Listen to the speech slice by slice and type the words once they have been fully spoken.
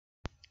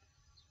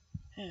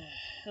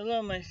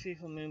Hello, my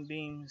faithful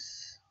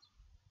moonbeams,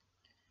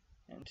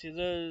 and to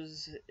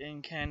those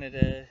in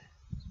Canada,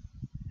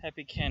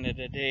 happy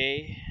Canada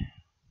Day,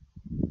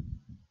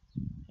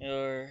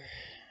 or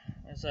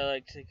as I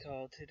like to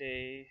call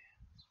today,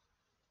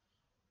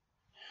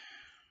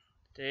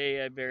 the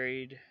day I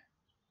buried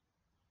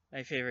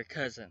my favorite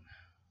cousin.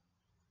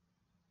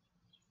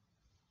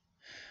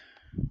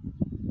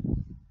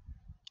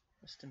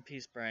 Rest in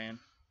peace, Brian.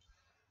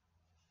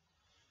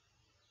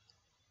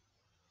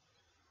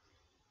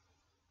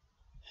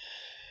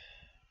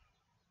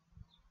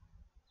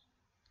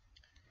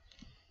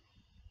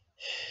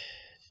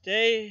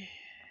 Today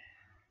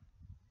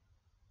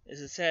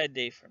is a sad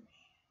day for me.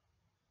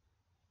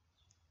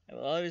 I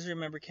will always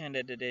remember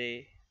Canada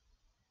Day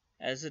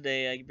as the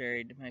day I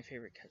buried my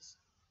favorite cousin,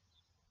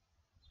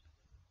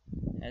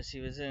 as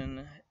he was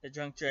in a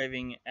drunk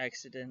driving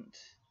accident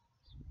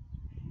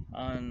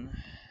on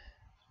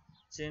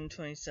June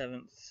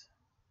 27th,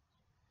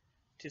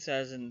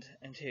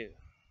 2002.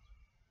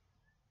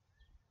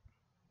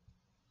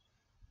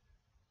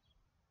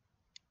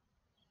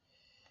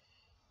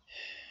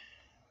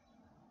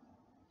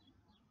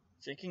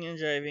 Drinking and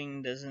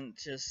driving doesn't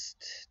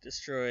just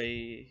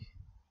destroy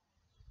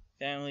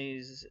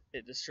families,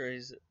 it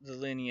destroys the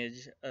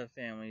lineage of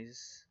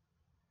families,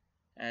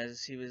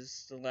 as he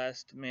was the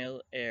last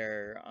male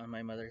heir on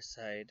my mother's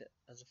side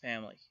of the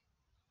family.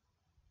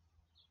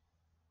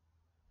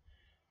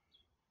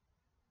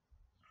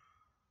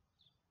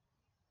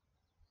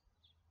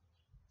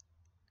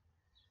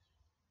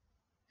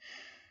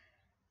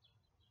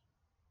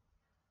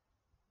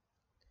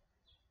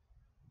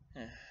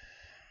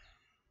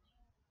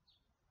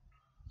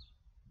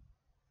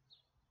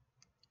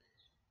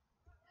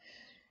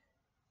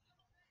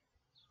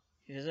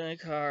 He was in a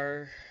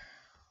car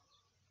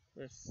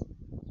with,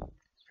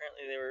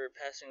 apparently they were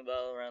passing the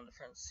bottle around the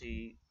front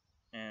seat,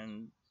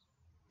 and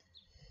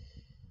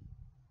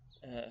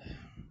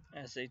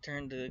as they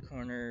turned to the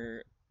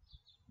corner,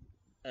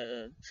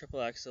 a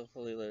triple axle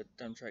fully loaded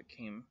dump truck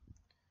came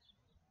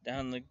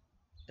down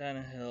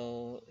a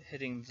hill,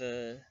 hitting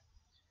the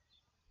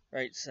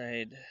right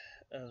side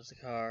of the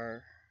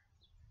car,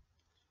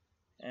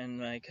 and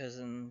my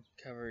cousin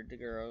covered the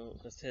girl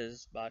with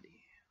his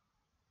body,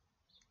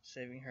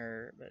 saving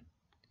her but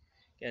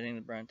getting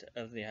the brunt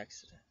of the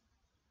accident.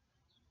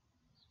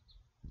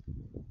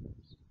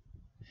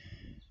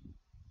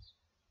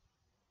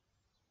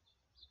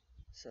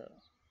 So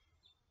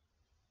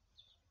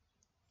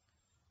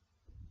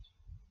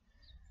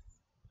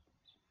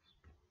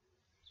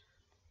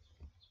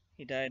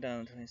he died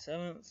on the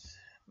 27th.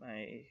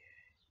 My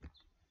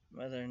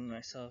mother and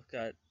myself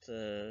got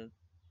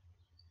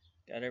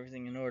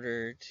everything in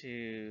order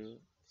to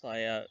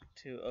fly out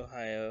to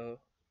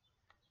Ohio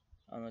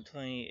on the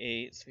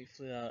 28th. We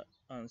flew out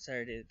on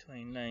Saturday the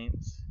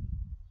 29th.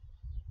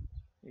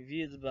 We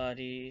viewed the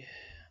body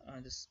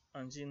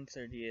on June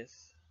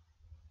 30th.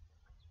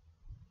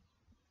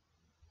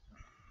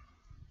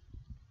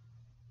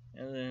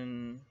 And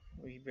then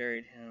we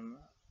buried him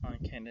on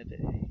Canada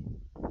Day.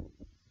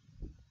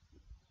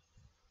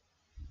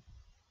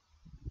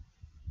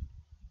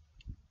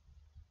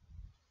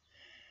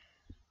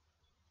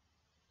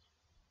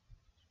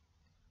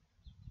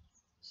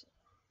 So,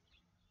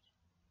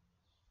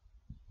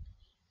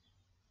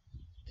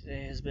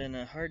 today has been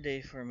a hard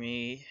day for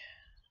me,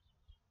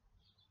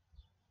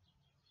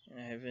 and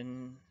I have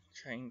been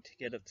trying to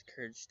get up the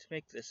courage to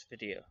make this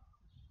video.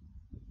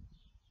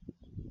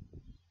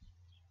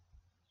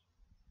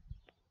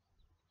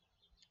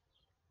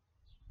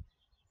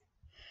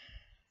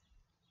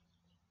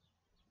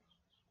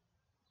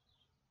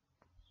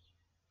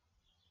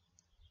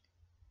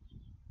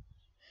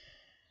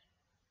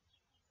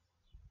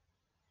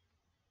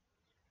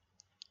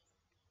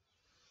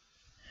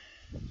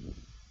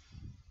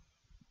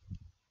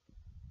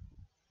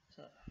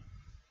 So,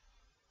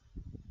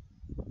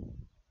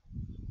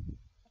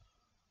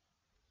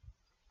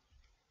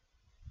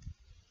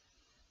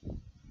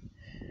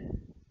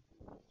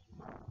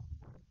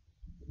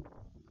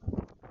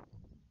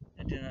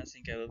 I do not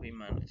think I will be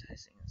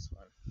monetizing this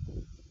one.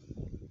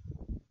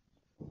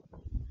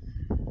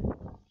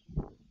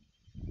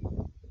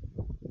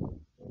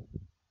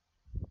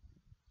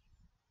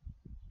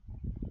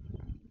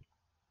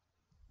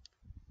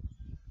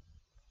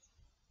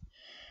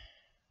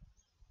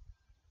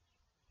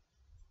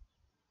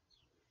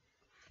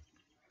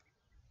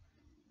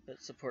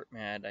 But support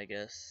MAD, I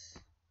guess.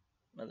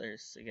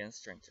 Mothers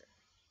Against Drink Driving.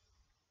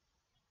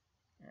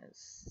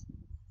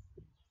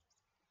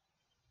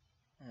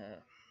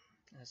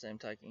 As I'm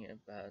talking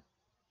about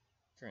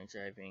drink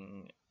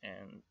driving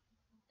and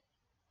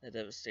the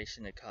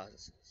devastation it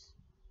causes.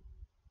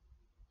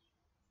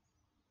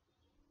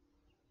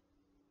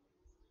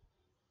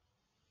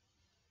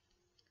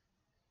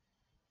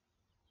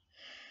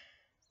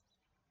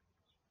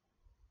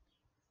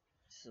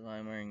 So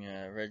I'm wearing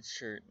a red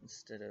shirt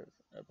instead of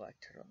a black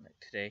turtleneck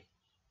today.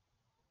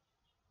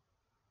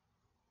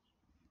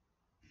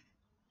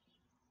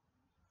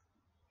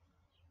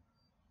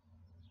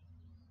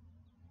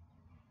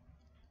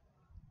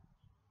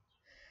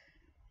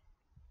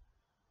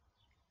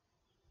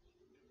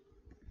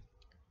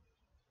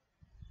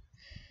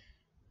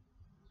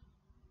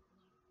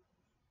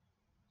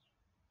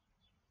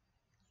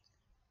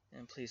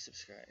 and please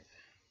subscribe.